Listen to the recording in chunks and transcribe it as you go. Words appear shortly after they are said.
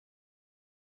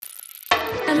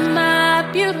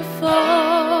beautiful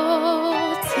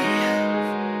to you,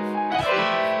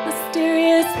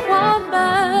 mysterious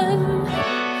woman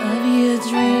of your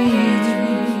dreams.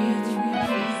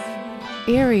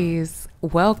 Aries,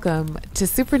 welcome to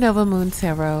Supernova Moon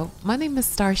Tarot. My name is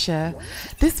Starsha.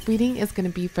 This reading is going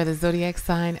to be for the zodiac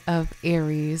sign of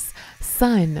Aries,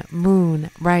 Sun, Moon,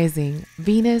 Rising,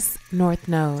 Venus, North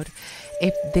Node.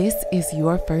 If this is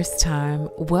your first time,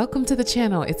 welcome to the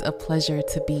channel. It's a pleasure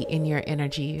to be in your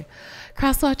energy.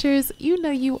 Cross watchers, you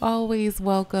know you always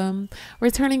welcome.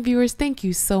 Returning viewers, thank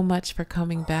you so much for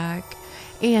coming back.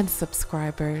 And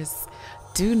subscribers,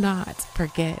 do not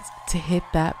forget to hit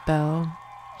that bell.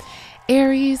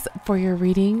 Aries, for your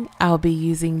reading, I'll be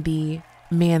using the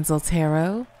Manzel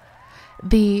Tarot,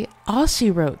 the All She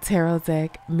Wrote Tarot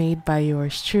deck made by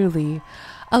yours truly,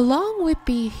 along with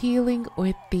the Healing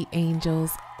with the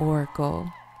Angels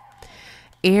Oracle.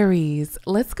 Aries,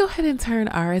 let's go ahead and turn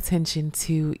our attention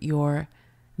to your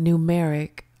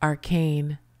numeric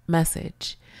arcane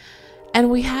message.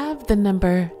 And we have the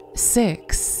number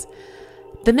 6.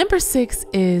 The number 6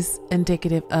 is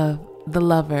indicative of the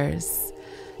Lovers,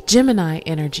 Gemini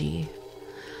energy.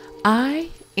 I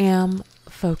am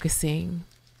focusing.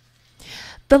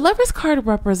 The Lovers card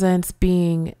represents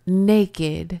being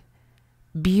naked,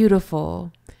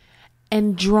 beautiful,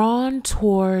 and drawn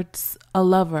towards a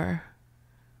lover,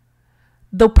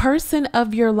 the person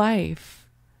of your life.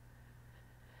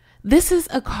 This is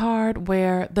a card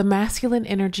where the masculine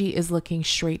energy is looking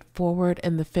straight forward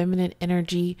and the feminine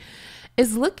energy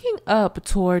is looking up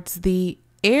towards the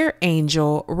air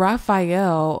angel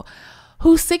Raphael,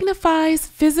 who signifies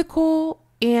physical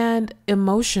and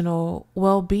emotional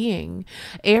well-being.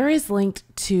 Air is linked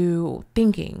to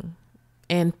thinking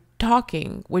and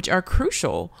talking, which are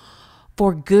crucial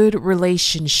for good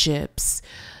relationships.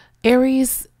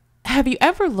 Aries, have you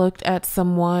ever looked at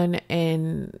someone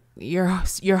and your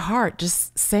heart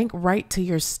just sank right to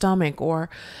your stomach? Or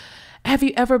have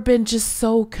you ever been just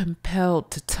so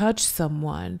compelled to touch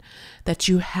someone that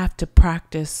you have to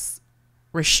practice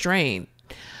restraint?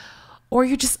 Or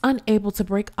you're just unable to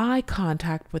break eye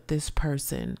contact with this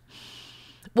person?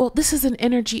 Well, this is an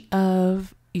energy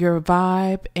of your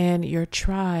vibe and your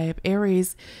tribe.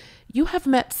 Aries, you have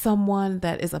met someone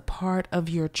that is a part of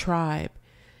your tribe.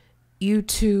 You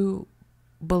two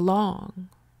belong.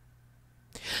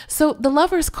 So the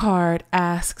Lovers card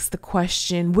asks the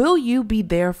question, will you be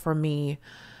there for me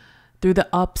through the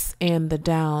ups and the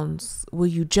downs? Will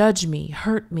you judge me,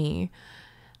 hurt me?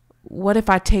 What if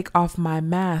I take off my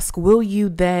mask? Will you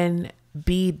then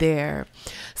be there?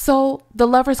 So the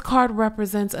Lovers card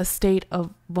represents a state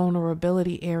of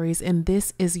vulnerability, Aries, and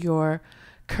this is your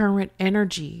current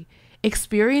energy.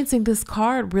 Experiencing this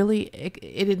card really,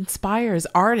 it inspires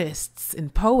artists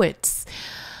and poets,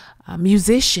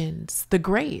 musicians, the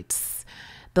greats.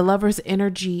 The Lovers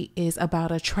energy is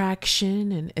about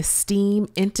attraction and esteem,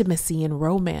 intimacy and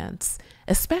romance,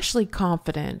 especially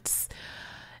confidence.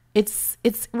 It's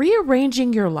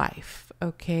rearranging your life,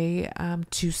 okay,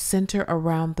 to center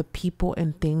around the people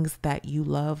and things that you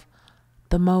love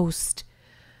the most.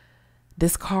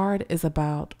 This card is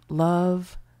about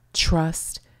love,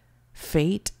 trust,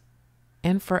 fate,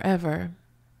 and forever.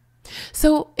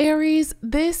 So Aries,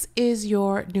 this is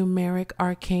your numeric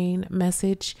arcane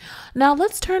message. Now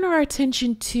let's turn our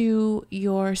attention to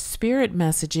your spirit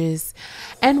messages.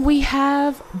 And we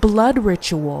have blood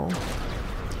ritual.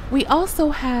 We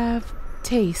also have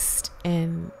taste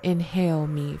and inhale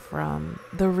me from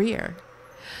the rear.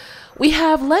 We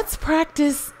have let's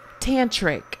practice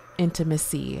tantric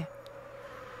intimacy.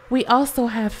 We also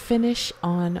have finish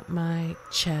on my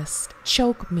chest,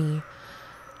 choke me.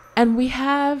 And we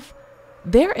have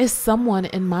there is someone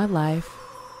in my life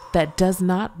that does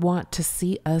not want to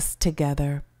see us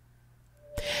together.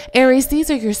 Aries, these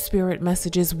are your spirit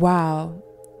messages. Wow,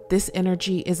 this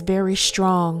energy is very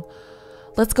strong.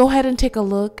 Let's go ahead and take a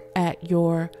look at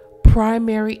your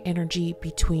primary energy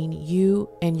between you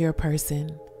and your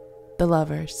person, the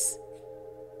Lovers.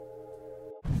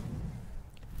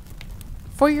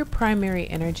 For your primary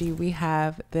energy, we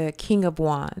have the King of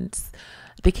Wands.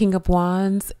 The King of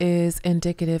Wands is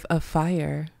indicative of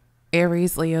fire.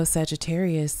 Aries, Leo,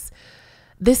 Sagittarius.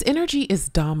 This energy is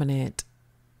dominant,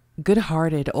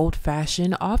 good-hearted,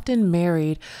 old-fashioned, often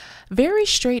married, very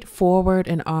straightforward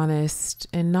and honest,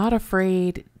 and not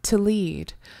afraid to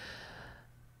lead.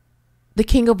 The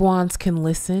King of Wands can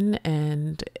listen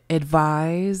and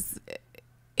advise.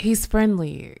 He's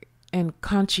friendly and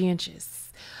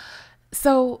conscientious.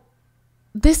 So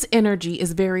this energy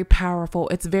is very powerful.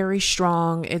 It's very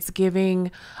strong. It's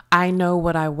giving, I know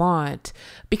what I want,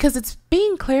 because it's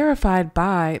being clarified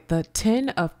by the 10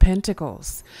 of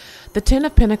Pentacles. The 10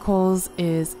 of Pentacles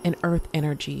is an earth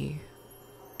energy,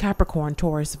 Capricorn,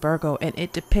 Taurus, Virgo, and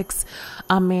it depicts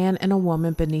a man and a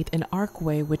woman beneath an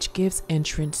archway, which gives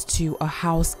entrance to a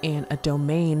house and a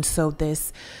domain. So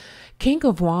this King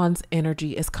of Wands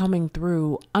energy is coming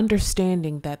through,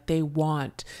 understanding that they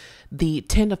want the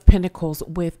 10 of Pentacles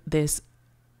with this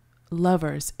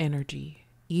Lover's energy.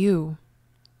 You,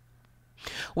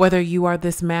 whether you are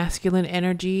this masculine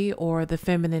energy or the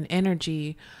feminine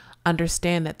energy,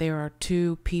 understand that there are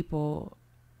two people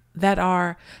that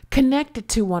are connected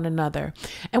to one another.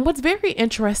 And what's very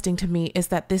interesting to me is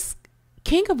that this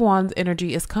King of Wands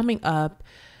energy is coming up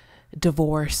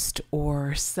divorced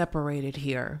or separated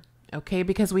here. Okay,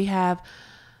 because we have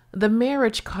the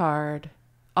marriage card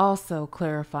also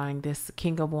clarifying this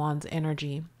King of Wands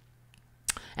energy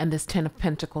and this 10 of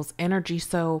Pentacles energy.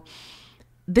 So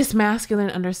this masculine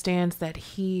understands that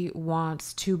he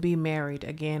wants to be married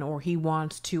again, or he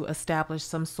wants to establish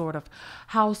some sort of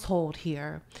household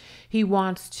here. He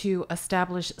wants to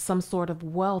establish some sort of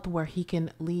wealth where he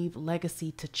can leave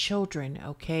legacy to children.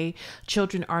 Okay,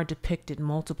 children are depicted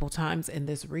multiple times in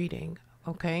this reading.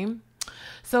 Okay.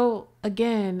 So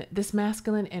again, this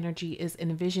masculine energy is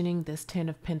envisioning this 10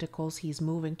 of Pentacles. He's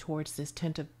moving towards this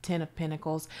 10 of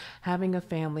Pentacles, having a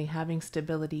family, having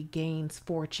stability, gains,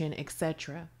 fortune,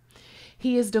 etc.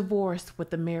 He is divorced with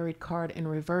the married card in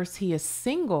reverse. He is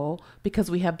single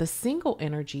because we have the single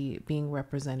energy being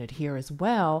represented here as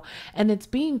well. And it's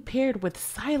being paired with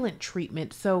silent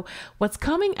treatment. So what's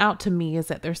coming out to me is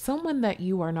that there's someone that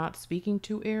you are not speaking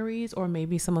to, Aries, or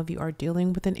maybe some of you are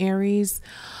dealing with an Aries.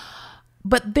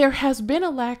 But there has been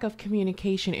a lack of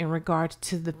communication in regard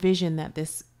to the vision that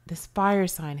this fire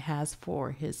sign has for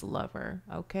his lover.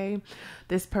 Okay.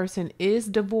 This person is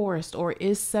divorced or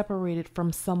is separated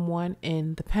from someone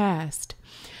in the past.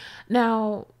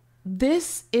 Now,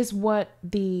 this is what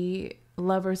the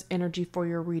Lover's energy for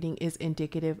your reading is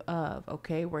indicative of.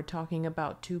 Okay, we're talking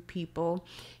about two people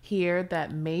here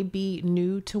that may be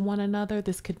new to one another.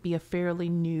 This could be a fairly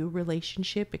new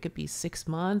relationship. It could be 6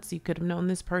 months. You could have known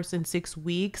this person 6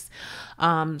 weeks,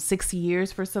 6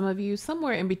 years for some of you,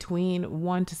 somewhere in between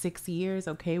 1 to 6 years.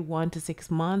 Okay, 1 to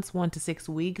 6 months, 1 to 6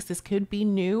 weeks. This could be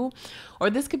new, or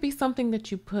this could be something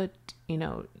that you put,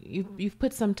 you've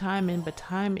put some time in, but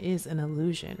time is an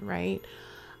illusion, right?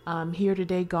 Here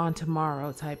today, gone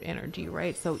tomorrow type energy,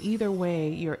 right? So either way,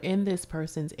 you're in this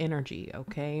person's energy,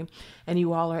 okay? And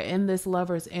you all are in this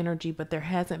lover's energy, but there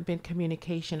hasn't been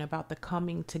communication about the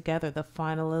coming together, the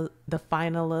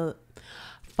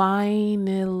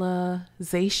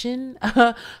finalization,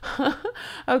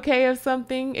 okay, of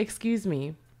something. Excuse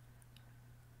me.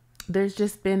 There's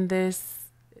just been this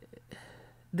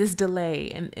delay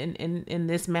in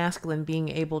this masculine being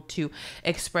able to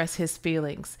express his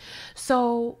feelings.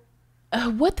 So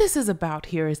what this is about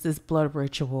here is this blood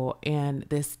ritual and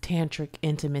this tantric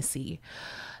intimacy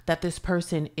that this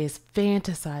person is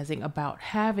fantasizing about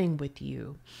having with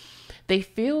you. They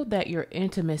feel that your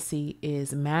intimacy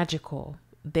is magical.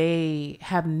 They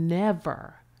have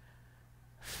never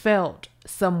felt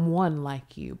someone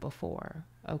like you before.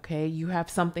 Okay, you have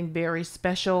something very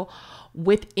special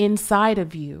inside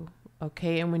of you.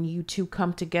 Okay, and when you two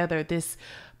come together, this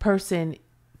person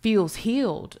feels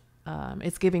healed.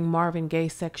 It's giving Marvin Gaye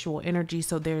sexual energy.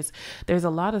 So there's a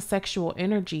lot of sexual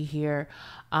energy here.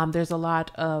 There's a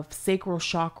lot of sacral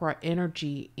chakra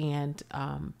energy and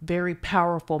very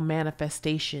powerful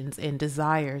manifestations and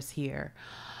desires here.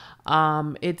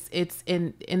 It's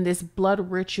in this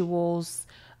blood rituals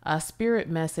spirit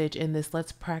message in this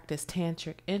let's practice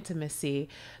tantric intimacy.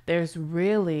 There's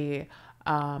really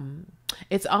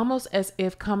it's almost as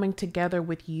if coming together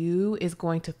with you is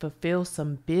going to fulfill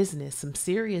some business, some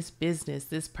serious business.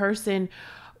 This person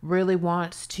really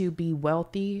wants to be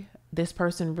wealthy. This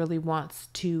person really wants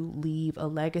to leave a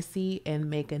legacy and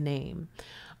make a name.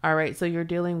 All right. So you're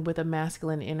dealing with a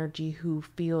masculine energy who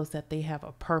feels that they have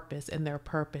a purpose, and their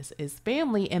purpose is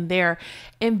family, and they're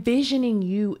envisioning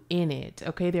you in it.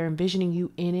 Okay. They're envisioning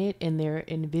you in it, and they're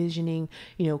envisioning,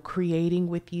 creating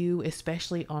with you,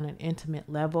 especially on an intimate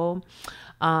level.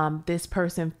 This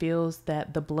person feels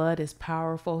that the blood is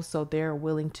powerful, so they're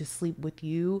willing to sleep with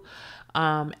you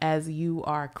as you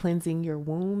are cleansing your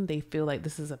womb. They feel like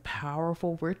this is a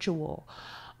powerful ritual.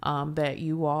 That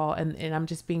you all, and I'm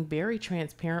just being very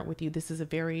transparent with you. This is a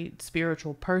very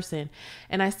spiritual person.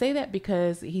 And I say that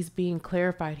because he's being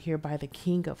clarified here by the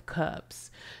King of Cups.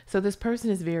 So this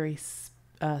person is very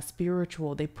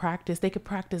spiritual. They could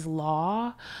practice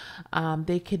law.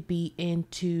 They could be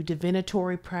into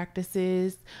divinatory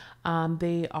practices.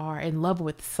 They are in love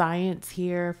with science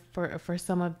here for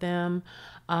some of them.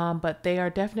 But they are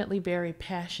definitely very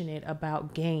passionate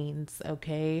about gains.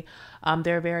 Okay.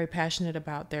 They're very passionate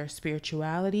about their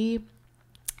spirituality.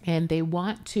 And they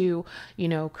want to,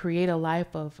 create a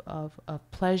life of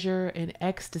pleasure and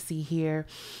ecstasy here.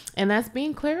 And that's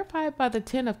being clarified by the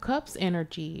 10 of Cups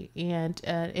energy. And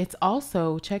it's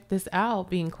also, check this out,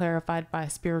 being clarified by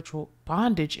spiritual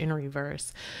bondage in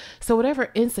reverse. So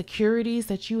whatever insecurities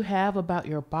that you have about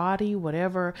your body,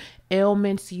 whatever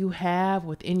ailments you have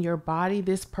within your body,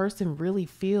 this person really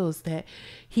feels that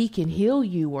he can heal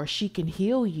you or she can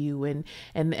heal you, and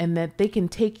that they can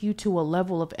take you to a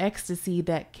level of ecstasy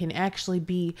that can actually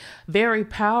be very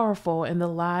powerful in the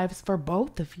lives for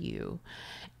both of you.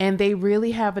 And they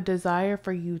really have a desire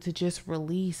for you to just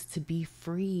release, to be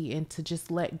free, and to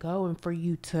just let go, and for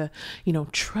you to,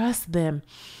 trust them.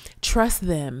 Trust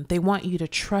them. They want you to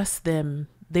trust them.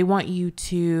 They want you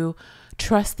to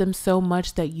trust them so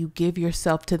much that you give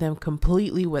yourself to them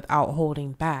completely without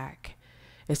holding back,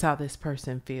 is how this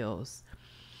person feels.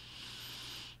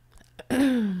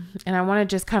 And I want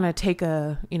to just kind of take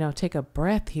a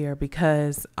breath here,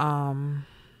 because,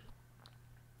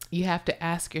 you have to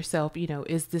ask yourself,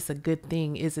 is this a good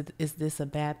thing? Is this a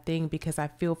bad thing? Because I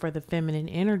feel for the feminine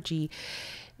energy,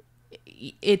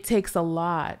 it takes a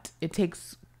lot. It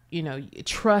takes,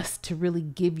 trust to really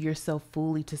give yourself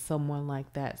fully to someone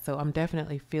like that. So I'm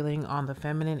definitely feeling on the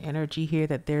feminine energy here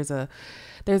that there's a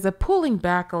pulling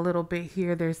back a little bit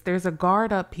here. There's a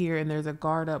guard up here, and there's a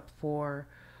guard up for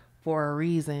a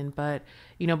reason. But,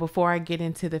 before I get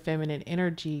into the feminine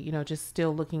energy, just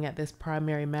still looking at this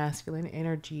primary masculine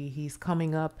energy, he's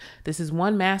coming up. This is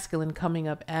one masculine coming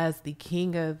up as the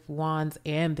King of Wands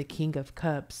and the King of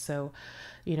Cups. So,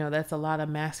 that's a lot of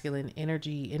masculine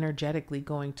energy energetically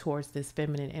going towards this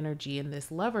feminine energy in this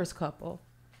lovers couple.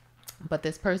 But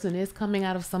this person is coming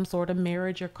out of some sort of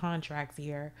marriage or contracts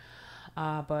here.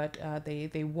 But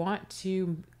they want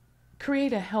to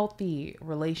create a healthy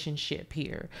relationship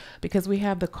here, because we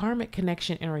have the karmic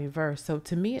connection in reverse. So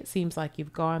to me, it seems like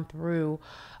you've gone through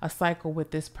a cycle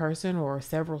with this person, or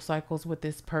several cycles with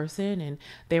this person, and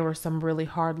there were some really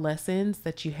hard lessons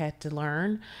that you had to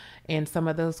learn, and some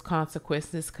of those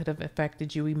consequences could have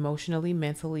affected you emotionally,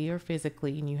 mentally, or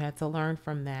physically, and you had to learn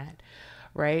from that.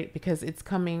 Right? Because it's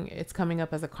coming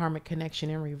up as a karmic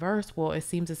connection in reverse. Well, it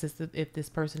seems as if this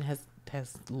person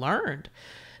has learned.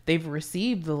 They've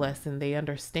received the lesson. They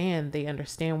understand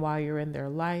why you're in their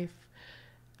life.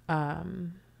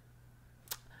 One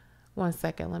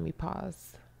second, let me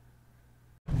pause.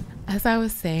 As I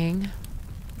was saying,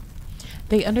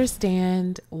 they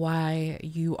understand why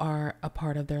you are a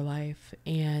part of their life.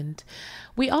 And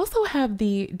we also have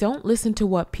the don't listen to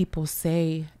what people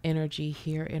say energy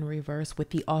here in reverse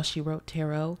with the All She Wrote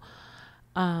Tarot.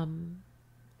 And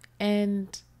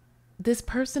this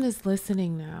person is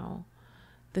listening now.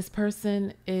 This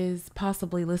person is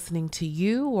possibly listening to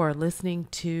you, or listening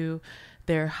to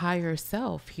their higher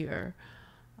self here.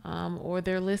 Or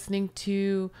they're listening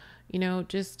to,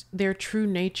 just their true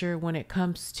nature when it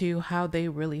comes to how they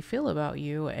really feel about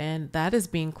you. And that is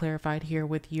being clarified here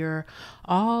with your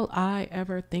all I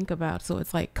ever think about. So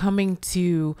it's like coming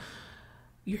to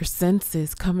your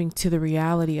senses, coming to the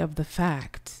reality of the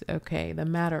fact. Okay. The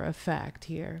matter of fact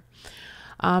here.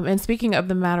 And speaking of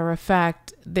the matter of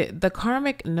fact, the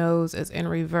karmic nose is in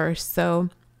reverse. So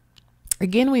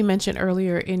again, we mentioned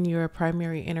earlier in your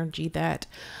primary energy that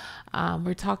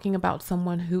we're talking about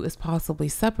someone who is possibly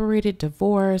separated,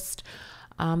 divorced.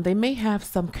 They may have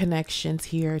some connections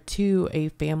here to a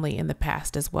family in the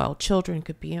past as well. Children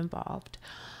could be involved.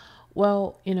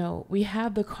 Well, we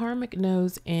have the karmic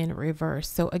nose in reverse.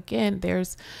 So again,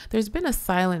 there's been a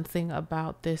silencing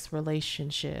about this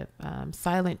relationship,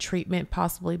 silent treatment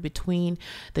possibly between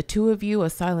the two of you, a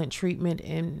silent treatment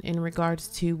in regards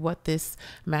to what this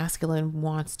masculine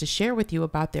wants to share with you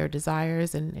about their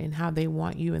desires and how they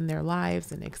want you in their lives,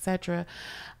 and etc.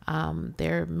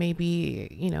 There may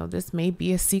be, this may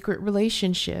be a secret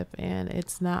relationship and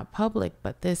it's not public,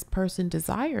 but this person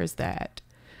desires that.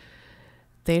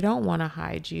 They don't want to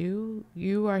hide you.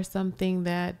 You are something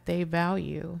that they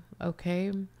value.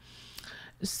 Okay.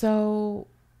 So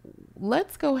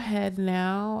let's go ahead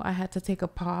now. I had to take a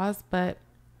pause, but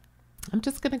I'm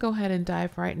just going to go ahead and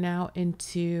dive right now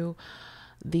into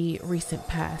the recent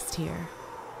past here.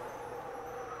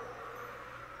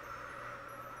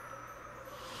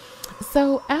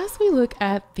 So as we look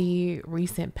at the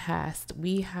recent past,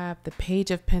 we have the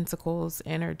Page of Pentacles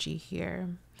energy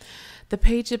here. The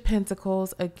Page of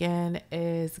Pentacles, again,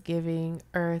 is giving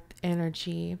earth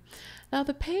energy. Now,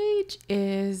 the page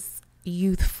is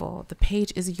youthful. The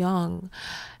page is young.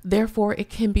 Therefore, it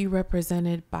can be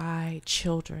represented by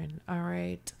children. All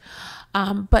right.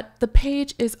 But the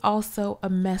page is also a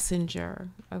messenger.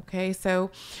 Okay. So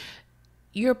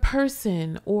your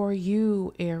person or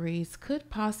you, Aries, could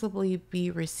possibly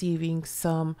be receiving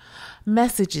some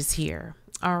messages here.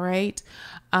 All right.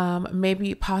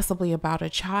 Maybe possibly about a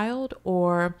child,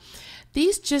 or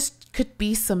these just could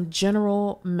be some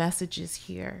general messages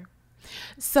here.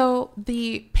 So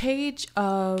the Page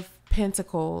of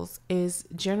Pentacles is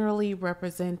generally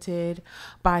represented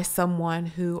by someone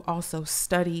who also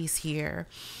studies here,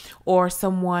 or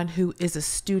someone who is a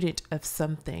student of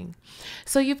something.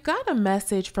 So you've got a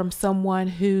message from someone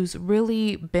who's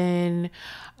really been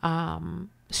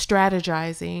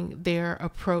strategizing their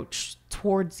approach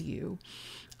towards you.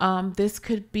 This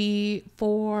could be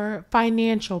for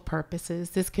financial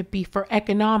purposes. This could be for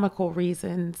economical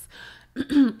reasons.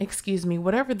 Excuse me,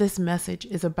 whatever this message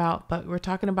is about. But we're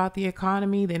talking about the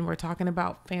economy, then we're talking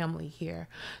about family here.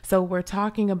 So we're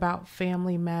talking about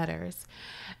family matters.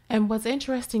 And what's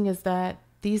interesting is that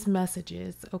these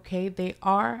messages, okay, they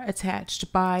are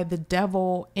attached by the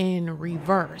devil in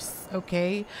reverse.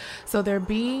 Okay, so they're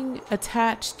being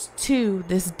attached to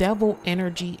this devil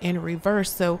energy in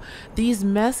reverse. So these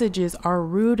messages are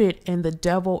rooted in the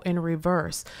devil in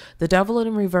reverse. The devil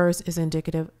in reverse is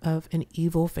indicative of an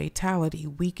evil fatality,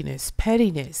 weakness,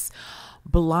 pettiness,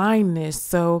 blindness.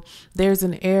 So there's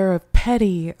an air of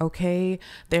petty. Okay,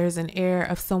 there's an air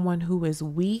of someone who is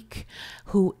weak,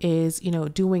 who is,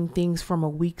 doing things from a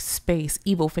weak space,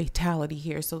 evil fatality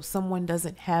here. So someone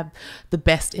doesn't have the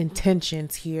best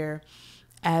intentions here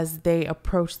as they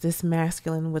approach this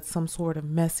masculine with some sort of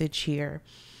message here.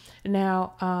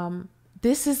 Now,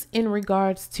 this is in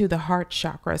regards to the heart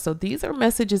chakra. So these are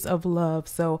messages of love.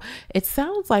 So it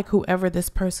sounds like whoever this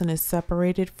person is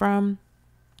separated from,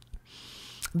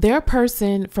 their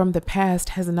person from the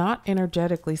past has not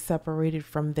energetically separated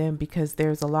from them, because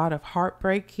there's a lot of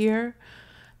heartbreak here.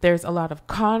 There's a lot of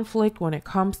conflict when it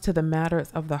comes to the matters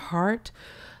of the heart.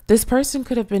 This person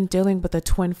could have been dealing with a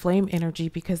twin flame energy,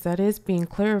 because that is being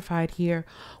clarified here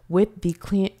with the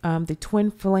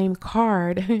twin flame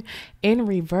card in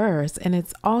reverse. And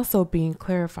it's also being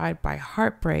clarified by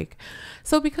heartbreak.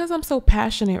 So because I'm so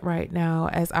passionate right now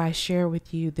as I share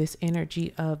with you this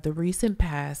energy of the recent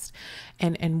past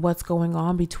and what's going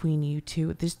on between you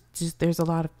two, there's a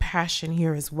lot of passion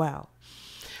here as well.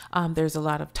 There's a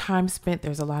lot of time spent.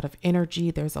 There's a lot of energy.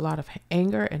 There's a lot of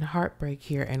anger and heartbreak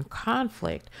here and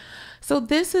conflict. So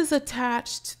this is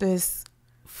attached to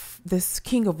this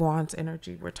King of Wands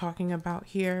energy we're talking about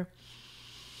here.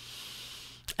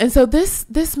 And so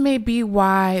this may be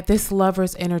why this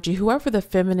Lover's energy, whoever the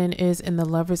feminine is in the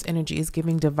Lover's energy, is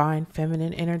giving divine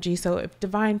feminine energy. So if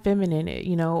divine feminine,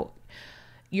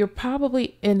 you're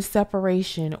probably in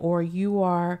separation, or you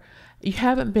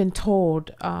haven't been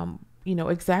told,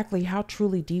 exactly how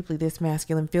truly deeply this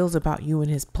masculine feels about you and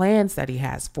his plans that he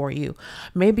has for you.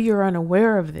 Maybe you're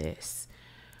unaware of this,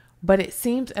 but it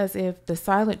seems as if the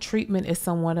silent treatment is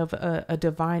somewhat of a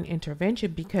divine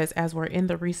intervention, because as we're in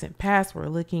the recent past, we're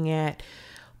looking at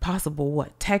possible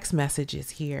text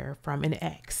messages here from an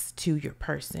ex to your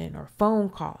person, or phone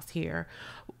calls here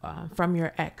from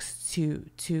your ex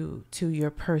to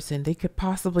your person. They could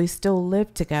possibly still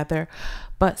live together,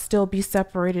 but still be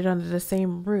separated under the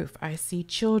same roof. I see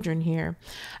children here.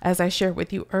 As I shared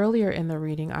with you earlier in the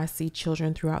reading, I see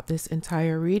children throughout this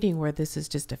entire reading, where this is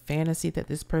just a fantasy that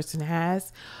this person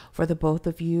has for the both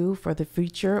of you for the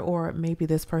future, or maybe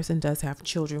this person does have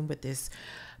children with this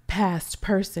past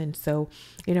person. So,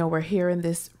 we're here in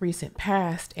this recent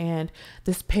past, and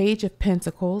this Page of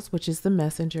Pentacles, which is the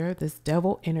messenger, this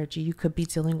devil energy, you could be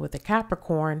dealing with a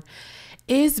Capricorn,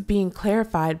 is being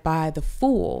clarified by the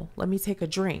Fool. Let me take a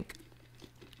drink.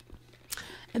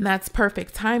 And that's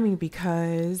perfect timing,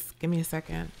 because, give me a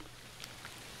second.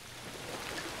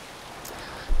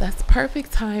 That's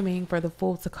perfect timing for the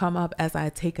Fool to come up as I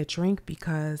take a drink,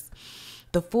 because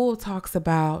the Fool talks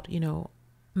about,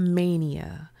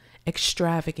 mania,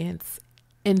 extravagance,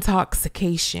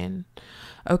 intoxication,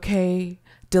 okay,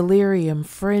 delirium,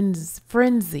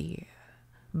 frenzy,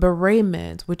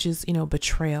 bereavement, which is,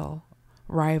 betrayal,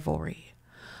 rivalry.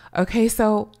 Okay,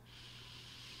 so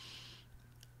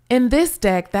in this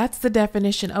deck, that's the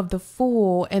definition of the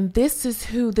Fool, and this is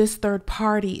who this third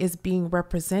party is being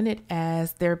represented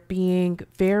as. They're being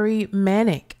very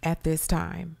manic at this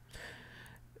time,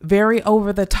 very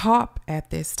over the top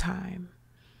at this time.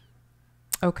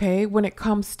 Okay, when it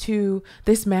comes to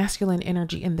this masculine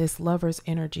energy and this lover's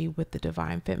energy with the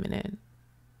divine feminine.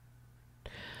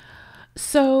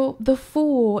 So the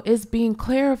Fool is being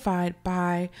clarified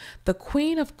by the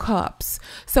Queen of Cups.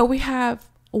 So we have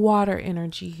water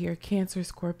energy here, Cancer,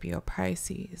 Scorpio,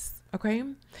 Pisces. Okay,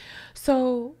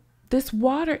 so this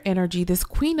water energy, this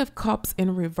Queen of Cups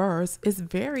in reverse, is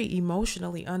very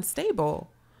emotionally unstable.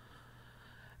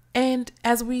 And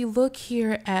as we look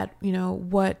here at,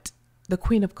 what the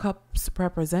Queen of Cups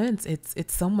represents,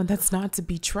 it's someone that's not to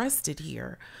be trusted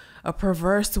here. A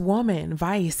perverse woman,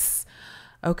 vice,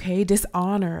 okay,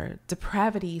 dishonor,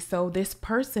 depravity. So this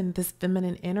person, this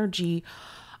feminine energy,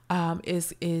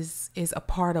 is a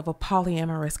part of a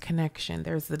polyamorous connection.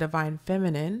 There's the divine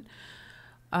feminine.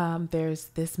 There's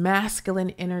this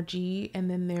masculine energy, and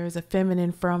then there's a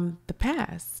feminine from the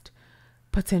past,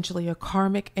 potentially a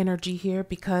karmic energy here,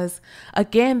 because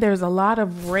again, there's a lot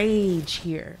of rage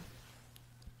here.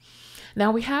 Now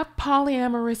we have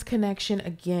polyamorous connection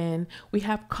again. We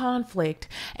have conflict.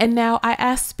 And now I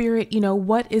asked Spirit,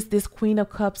 what is this Queen of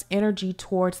Cups energy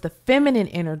towards the feminine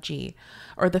energy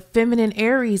or the feminine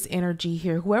Aries energy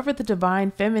here? Whoever the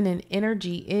divine feminine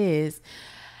energy is,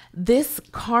 this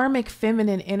karmic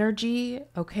feminine energy,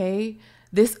 okay,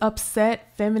 this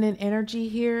upset feminine energy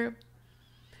here,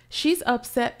 she's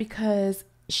upset because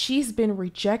she's been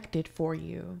rejected for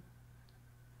you.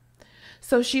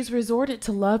 So she's resorted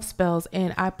to love spells,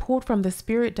 and I pulled from the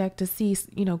Spirit deck to see,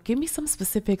 give me some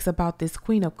specifics about this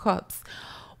Queen of Cups.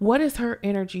 What is her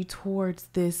energy towards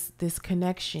this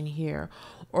connection here,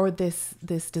 or this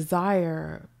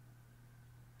desire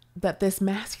that this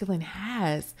masculine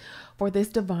has for this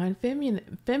divine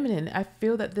feminine? I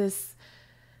feel that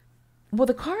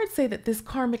the cards say that this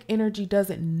karmic energy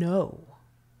doesn't know.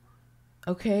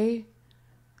 Okay.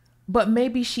 But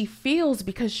maybe she feels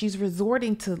because she's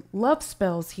resorting to love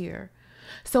spells here.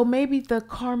 So maybe the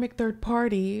karmic third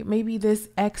party, maybe this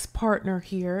ex-partner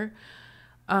here,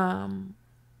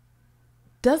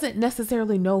 doesn't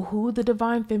necessarily know who the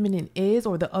divine feminine is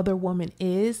or the other woman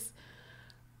is,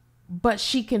 but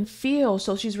she can feel.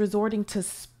 So she's resorting to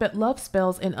love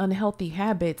spells and unhealthy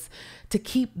habits to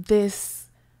keep this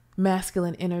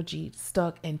masculine energy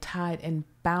stuck and tied and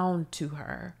bound to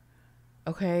her.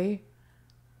 Okay.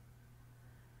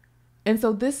 And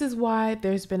so this is why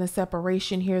there's been a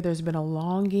separation here. There's been a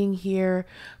longing here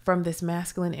from this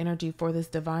masculine energy for this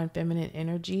divine feminine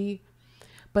energy.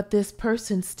 But this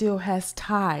person still has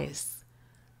ties.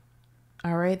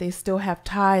 All right. They still have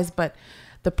ties, but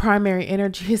the primary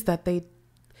energy is that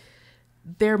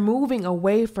they're moving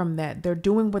away from that. They're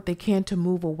doing what they can to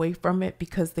move away from it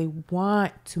because they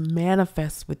want to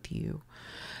manifest with you.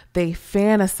 They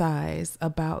fantasize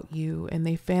about you, and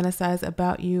they fantasize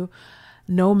about you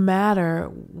no matter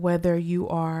whether you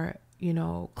are,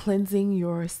 cleansing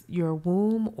your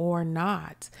womb or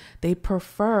not. They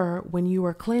prefer when you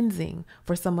are cleansing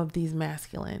for some of these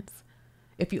masculines.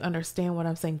 If you understand what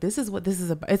I'm saying, this is what this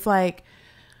is about. It's like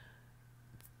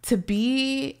to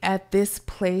be at this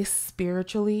place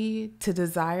spiritually, to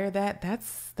desire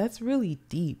that's really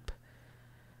deep.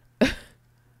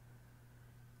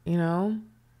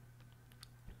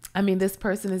 I mean, this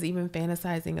person is even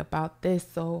fantasizing about this.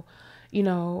 So,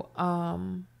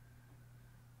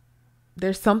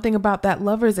 there's something about that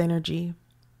lover's energy.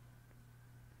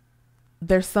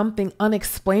 There's something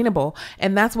unexplainable.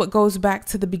 And that's what goes back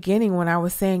to the beginning when I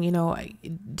was saying,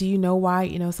 do you know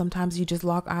why, sometimes you just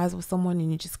lock eyes with someone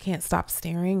and you just can't stop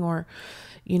staring? Or,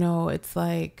 it's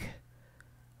like,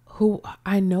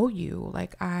 I know you,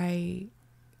 like,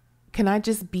 can I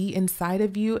just be inside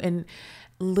of you? And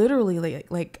literally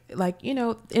like,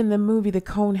 in the movie, The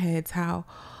Coneheads, how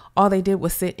all they did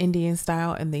was sit Indian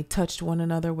style and they touched one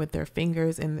another with their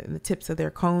fingers and the tips of their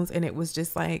cones. And it was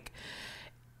just like,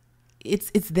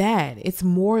 it's that. It's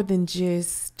more than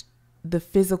just the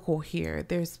physical here.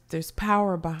 There's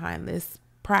power behind this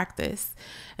practice,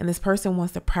 and this person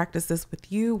wants to practice this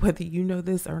with you, whether you know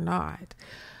this or not.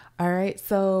 All right.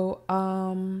 So,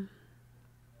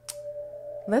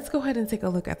 let's go ahead and take a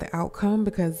look at the outcome,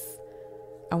 because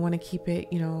I want to keep it,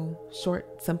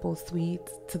 short, simple, sweet,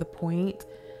 to the point.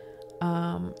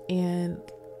 And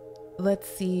let's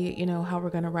see, how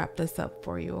we're going to wrap this up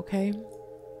for you. Okay.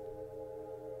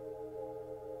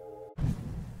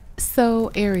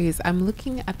 So Aries, I'm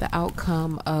looking at the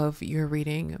outcome of your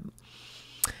reading,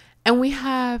 and we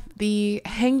have the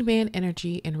Hanged Man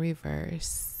energy in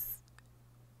reverse,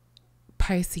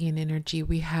 Piscean energy.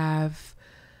 We have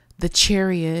the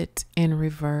Chariot in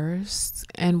reverse,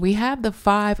 and we have the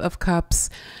Five of Cups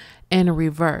in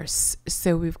reverse.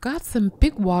 So we've got some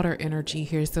big water energy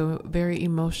here. So very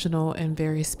emotional and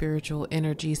very spiritual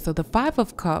energy. So the Five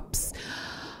of Cups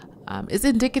is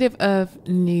indicative of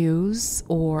news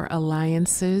or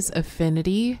alliances,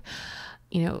 affinity,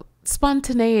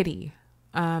 spontaneity,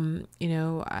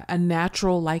 a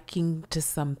natural liking to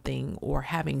something or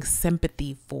having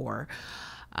sympathy for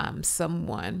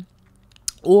someone,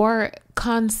 or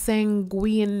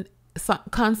consanguinity.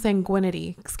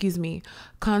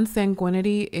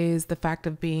 Consanguinity is the fact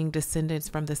of being descendants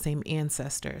from the same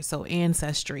ancestor. So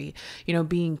ancestry,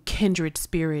 being kindred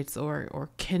spirits or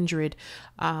kindred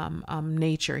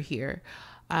nature here.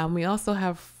 We also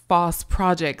have false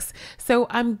projects. So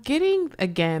I'm getting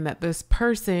again that this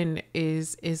person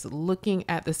is looking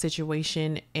at the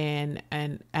situation and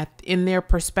in their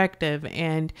perspective,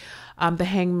 and the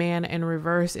Hangman in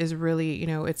reverse is really,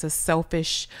 it's a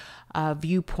selfish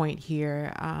viewpoint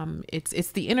here.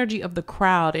 It's the energy of the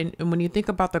crowd. And when you think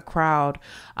about the crowd,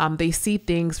 they see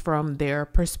things from their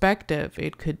perspective.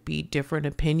 It could be different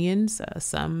opinions.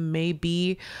 Some may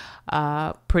be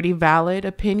pretty valid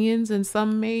opinions, and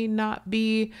some may not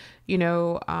be,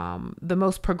 the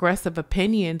most progressive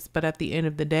opinions. But at the end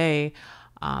of the day,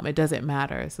 it doesn't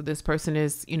matter. So this person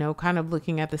is, kind of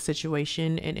looking at the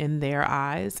situation in their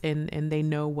eyes, and they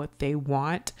know what they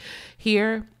want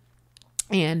here.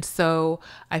 And so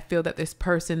I feel that this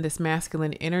person, this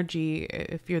masculine energy,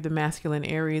 if you're the masculine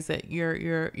Aries, that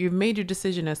you've made your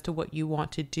decision as to what you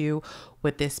want to do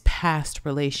with this past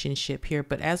relationship here.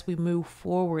 But as we move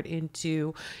forward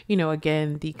into,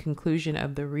 again, the conclusion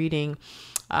of the reading,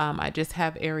 I just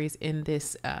have Aries in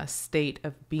this state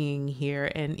of being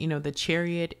here. And, the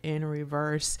Chariot in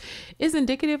reverse is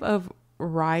indicative of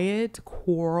riot,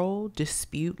 quarrel,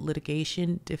 dispute,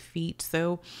 litigation, defeat.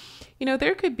 So,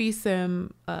 there could be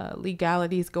some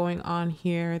legalities going on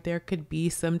here. There could be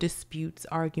some disputes,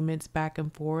 arguments back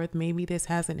and forth. Maybe this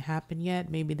hasn't happened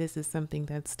yet. Maybe this is something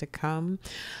that's to come.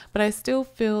 But I still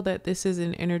feel that this is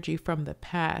an energy from the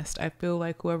past. I feel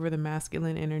like whoever the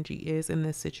masculine energy is in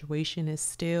this situation is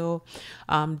still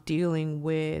dealing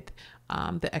with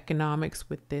the economics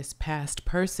with this past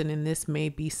person. And this may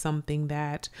be something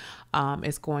that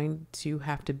is going to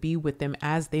have to be with them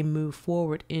as they move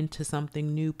forward into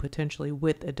something new, potentially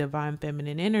with a divine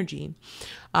feminine energy.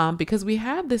 Because we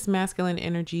have this masculine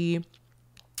energy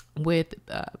with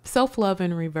self-love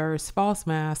in reverse, false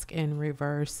mask in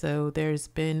reverse. So there's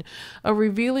been a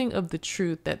revealing of the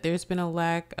truth that there's been a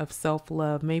lack of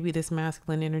self-love. Maybe this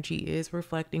masculine energy is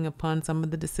reflecting upon some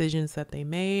of the decisions that they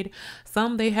made.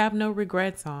 Some they have no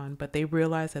regrets on, but they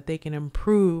realize that they can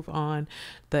improve on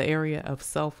the area of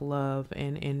self-love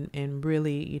and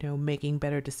really, making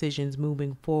better decisions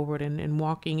moving forward and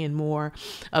walking in more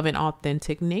of an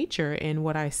authentic nature. And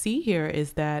what I see here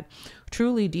is that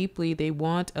truly, deeply, they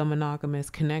want a monogamous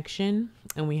connection.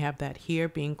 And we have that here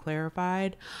being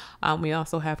clarified. We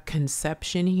also have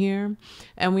conception here.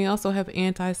 And we also have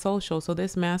antisocial. So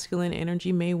this masculine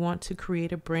energy may want to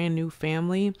create a brand new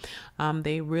family.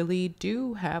 They really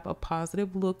do have a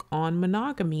positive look on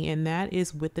monogamy. And that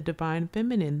is with the divine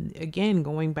feminine. Again,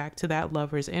 going back to that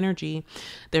lover's energy,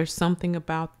 there's something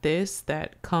about this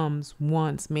that comes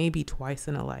once, maybe twice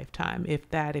in a lifetime,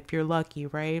 if you're lucky,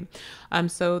 right?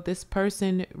 So this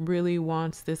person really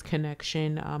wants this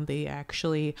connection. They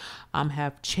actually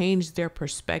have changed their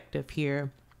perspective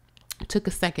here. Took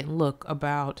a second look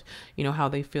about, how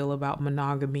they feel about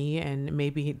monogamy and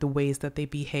maybe the ways that they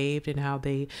behaved and how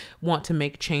they want to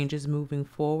make changes moving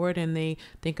forward. And they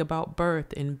think about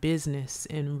birth and business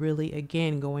and really,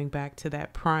 again, going back to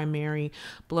that primary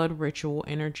blood ritual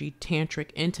energy,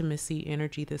 tantric intimacy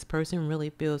energy. This person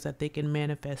really feels that they can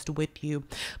manifest with you.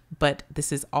 But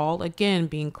this is all, again,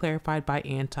 being clarified by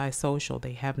antisocial.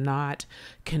 They have not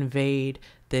conveyed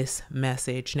this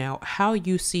message. Now, how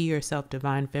you see yourself,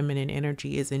 divine feminine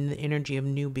energy, is in the energy of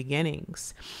new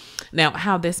beginnings. Now,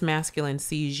 how this masculine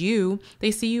sees you,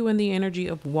 they see you in the energy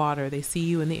of water. They see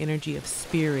you in the energy of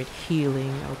spirit,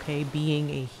 healing, okay, being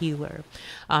a healer,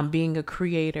 being a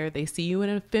creator. They see you in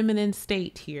a feminine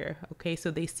state here, okay,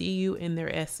 so they see you in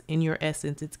your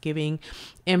essence. It's giving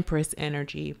Empress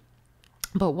energy.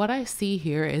 But what I see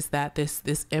here is that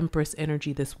this Empress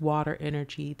energy, this water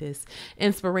energy, this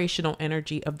inspirational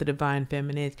energy of the divine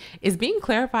feminine is being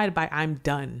clarified by I'm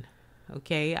done.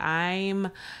 Okay, I'm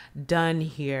done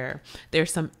here.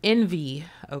 There's some envy.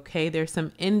 Okay, there's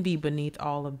some envy beneath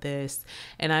all of this.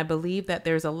 And I believe that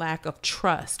there's a lack of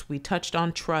trust. We touched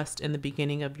on trust in the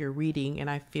beginning of your reading, and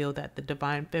I feel that the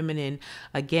divine feminine,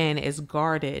 again, is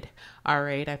guarded. All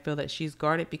right, I feel that she's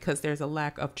guarded because there's a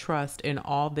lack of trust, and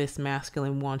all this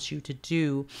masculine wants you to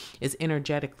do is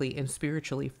energetically and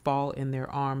spiritually fall in their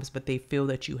arms, but they feel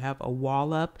that you have a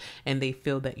wall up and they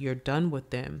feel that you're done with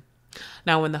them.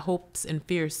 Now, in the hopes and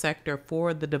fears sector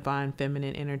for the divine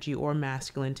feminine energy or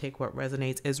masculine, take what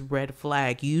resonates as red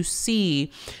flag. You see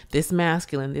this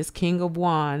masculine, this king of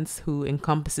wands, who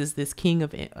encompasses this king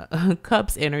of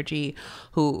cups energy,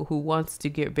 who wants to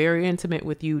get very intimate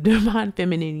with you, divine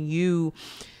feminine. You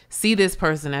see this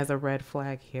person as a red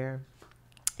flag here.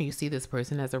 You see this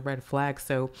person as a red flag.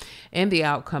 So in the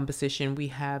outcome position, we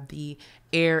have the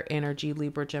air energy,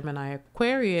 Libra, Gemini,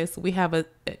 Aquarius. We have a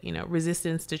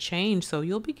resistance to change. So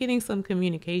you'll be getting some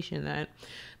communication that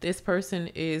this person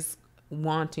is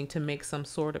wanting to make some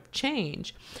sort of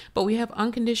change. But we have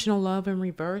unconditional love in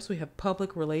reverse. We have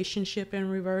public relationship in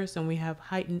reverse, and we have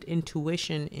heightened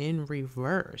intuition in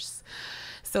reverse.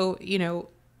 So,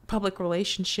 public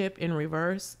relationship in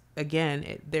reverse.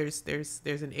 Again, there's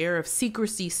an air of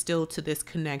secrecy still to this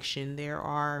connection. There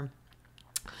are,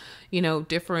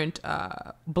 different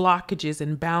blockages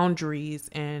and boundaries,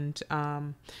 and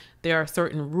there are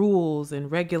certain rules and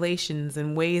regulations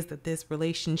and ways that this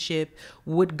relationship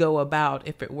would go about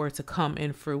if it were to come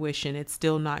in fruition. It's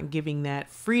still not giving that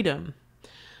freedom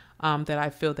that I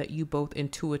feel that you both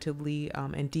intuitively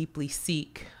and deeply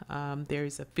seek.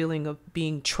 There's a feeling of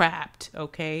being trapped,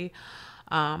 okay?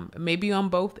 Maybe on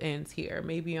both ends here,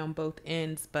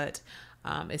 but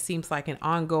it seems like an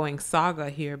ongoing saga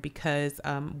here, because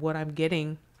what I'm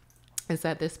getting is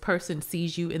that this person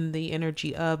sees you in the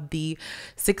energy of the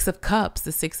Six of Cups.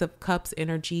 The Six of Cups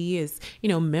energy is,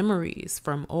 memories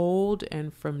from old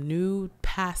and from new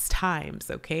past times.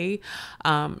 Okay.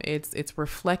 It's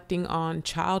reflecting on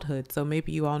childhood. So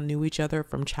maybe you all knew each other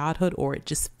from childhood, or it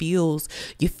just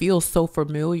you feel so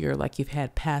familiar, like you've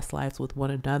had past lives with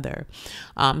one another.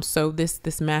 So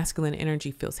this masculine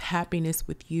energy feels happiness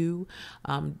with you,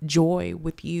 joy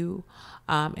with you.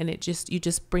 And you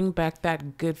just bring back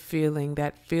that good feeling,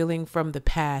 that feeling from the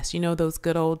past, those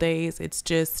good old days. It's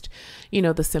just,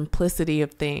 the simplicity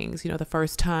of things, the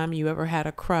first time you ever had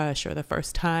a crush, or the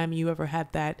first time you ever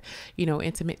had that,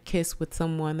 intimate kiss with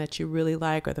someone that you really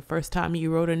like, or the first time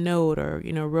you wrote a note, or,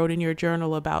 wrote in your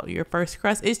journal about your first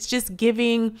crush. It's just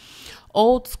giving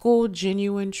old school,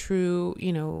 genuine, true,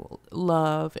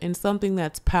 love, and something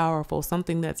that's powerful,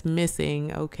 something that's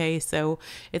missing. Okay. So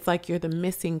it's like you're the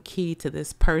missing key to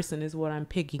this person is what I'm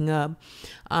picking up.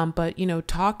 But,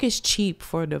 talk is cheap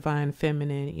for divine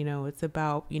feminine. It's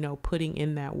about, putting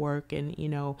in that work and,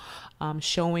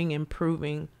 showing,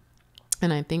 improving.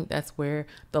 And I think that's where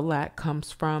the lack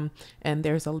comes from. And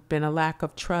there's been a lack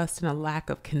of trust and a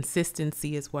lack of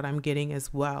consistency is what I'm getting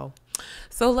as well.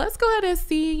 So let's go ahead and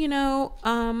see,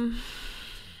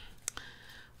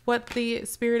 what the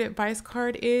spirit advice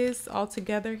card is all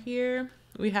together here.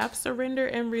 We have surrender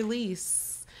and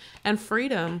release and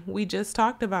freedom. We just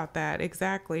talked about that.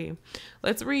 Exactly.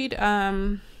 Let's read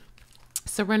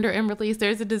surrender and release.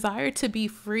 There's a desire to be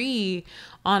free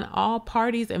on all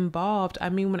parties involved. I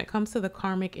mean, when it comes to the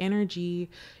karmic energy,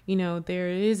 there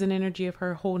is an energy of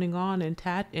her holding on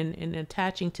and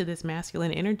attaching to this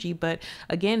masculine energy. But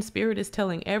again, spirit is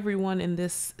telling everyone in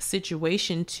this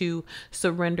situation to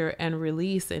surrender and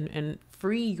release and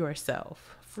free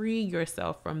yourself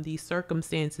from these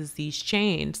circumstances, these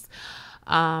chains.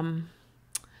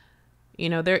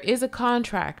 There is a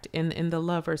contract in the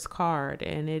Lover's card,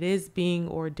 and it is being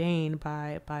ordained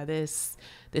by this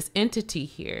entity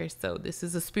here. So this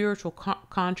is a spiritual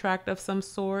contract of some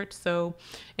sort. So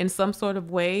in some sort of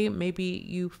way, maybe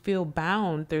you feel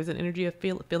bound. There's an energy of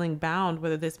feeling bound,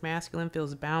 whether this masculine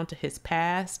feels bound to his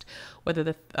past, whether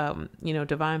the,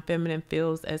 divine feminine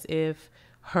feels as if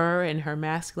her and her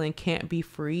masculine can't be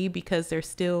free because there's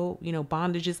still,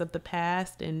 bondages of the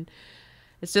past. And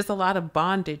it's just a lot of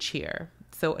bondage here.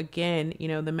 So again,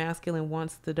 the masculine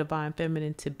wants the divine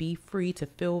feminine to be free, to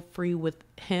feel free with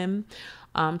him,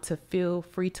 to feel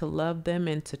free to love them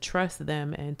and to trust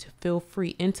them, and to feel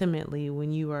free intimately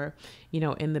when you are,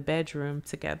 in the bedroom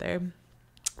together.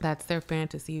 That's their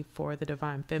fantasy for the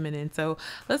divine feminine. So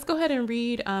let's go ahead and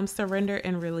read surrender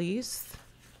and release.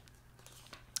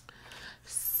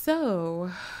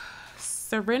 So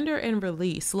surrender and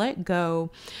release, let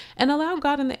go, and allow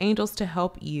God and the angels to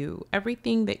help you.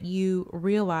 Everything that you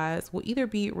realize will either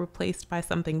be replaced by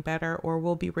something better or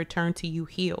will be returned to you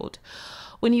healed.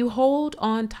 When you hold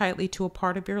on tightly to a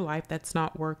part of your life that's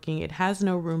not working, it has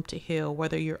no room to heal,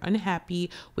 whether you're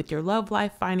unhappy with your love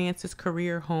life, finances,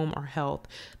 career, home, or health.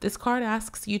 This card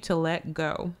asks you to let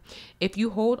go. If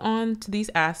you hold on to these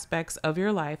aspects of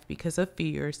your life because of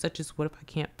fears, such as what if I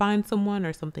can't find someone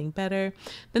or something better,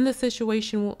 then the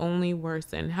situation will only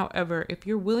worsen. However, if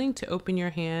you're willing to open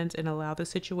your hands and allow the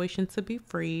situation to be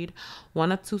freed,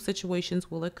 one of two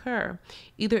situations will occur.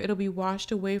 Either it'll be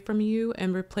washed away from you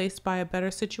and replaced by a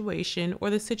better situation, or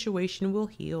the situation will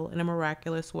heal in a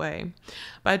miraculous way.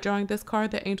 By drawing this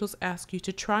card, the angels ask you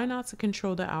to try not to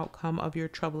control the outcome of your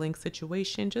troubling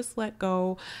situation. Just let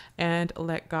go and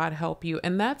let God help you.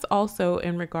 And that's also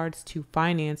in regards to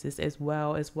finances as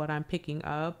well, as what I'm picking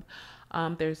up.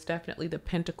 There's definitely the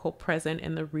pentacle present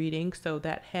in the reading, so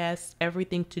that has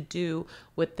everything to do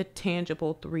with the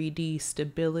tangible 3D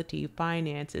stability,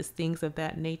 finances, things of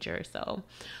that nature. So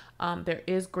there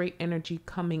is great energy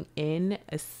coming in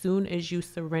as soon as you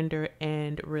surrender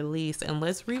and release. And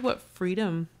let's read what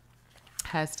freedom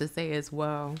has to say as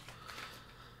well.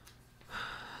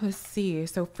 Let's see.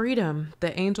 So freedom,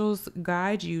 the angels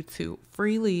guide you to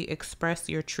freely express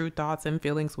your true thoughts and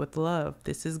feelings with love.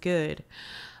 This is good,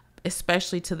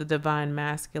 especially to the divine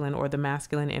masculine or the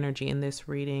masculine energy in this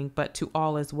reading, but to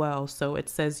all as well. So it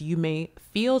says you may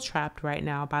feel trapped right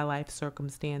now by life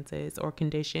circumstances or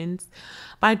conditions.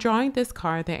 By drawing this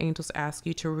card, the angels ask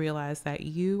you to realize that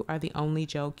you are the only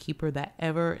gel keeper that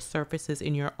ever surfaces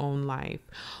in your own life.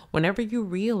 Whenever you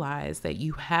realize that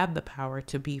you have the power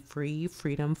to be free,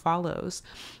 freedom follows.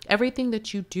 Everything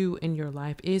that you do in your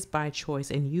life is by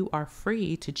choice, and you are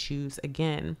free to choose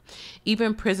again.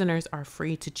 Even prisoners are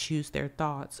free to choose their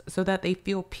thoughts so that they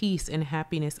feel peace and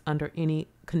happiness under any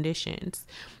conditions.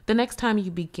 The next time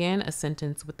you begin a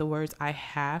sentence with the words "I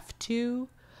have to,"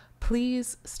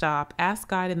 please stop. Ask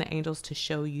God and the angels to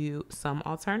show you some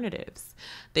alternatives.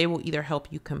 They will either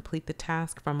help you complete the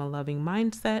task from a loving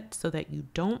mindset so that you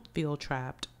don't feel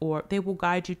trapped, or they will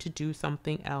guide you to do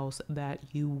something else that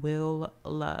you will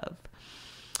love.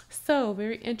 So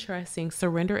very interesting.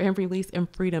 Surrender and release and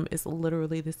freedom is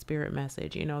literally the spirit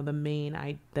message, you know, the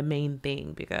main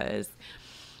thing, because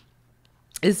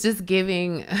it's just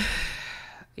giving,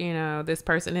 you know, this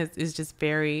person is just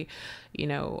very, you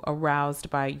know, aroused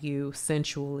by you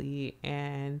sensually.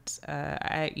 And,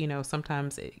 you know,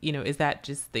 sometimes, you know, is that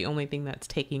just the only thing that's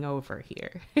taking over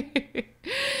here?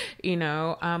 You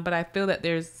know, but I feel that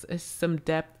there's some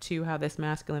depth to how this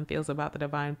masculine feels about the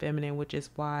divine feminine, which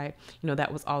is why, you know,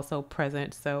 that was also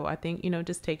present. So I think, you know,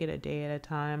 just take it a day at a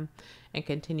time and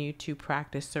continue to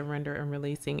practice surrender and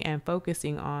releasing and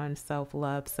focusing on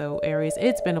self-love. So Aries,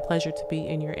 it's been a pleasure to be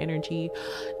in your energy.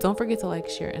 Don't forget to like,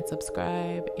 share, and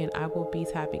subscribe, and I will be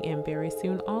tapping in very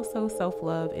soon. Also,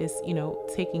 self-love is, you know,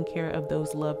 taking care of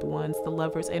those loved ones. The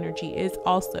lover's energy is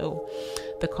also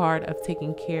the card of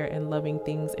taking care and loving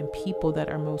things and people that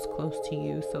are most close to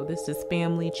you. So this is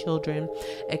family, children,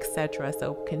 etc.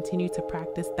 So continue to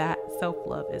practice that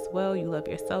self-love as well. You love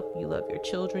yourself, you love your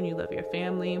children, you love your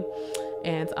family.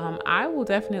 And I will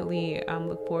definitely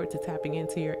look forward to tapping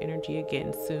into your energy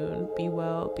again soon. Be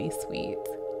well, be sweet.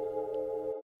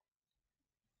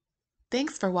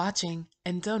 Thanks for watching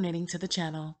and donating to the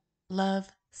channel. Love,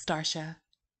 Starsha.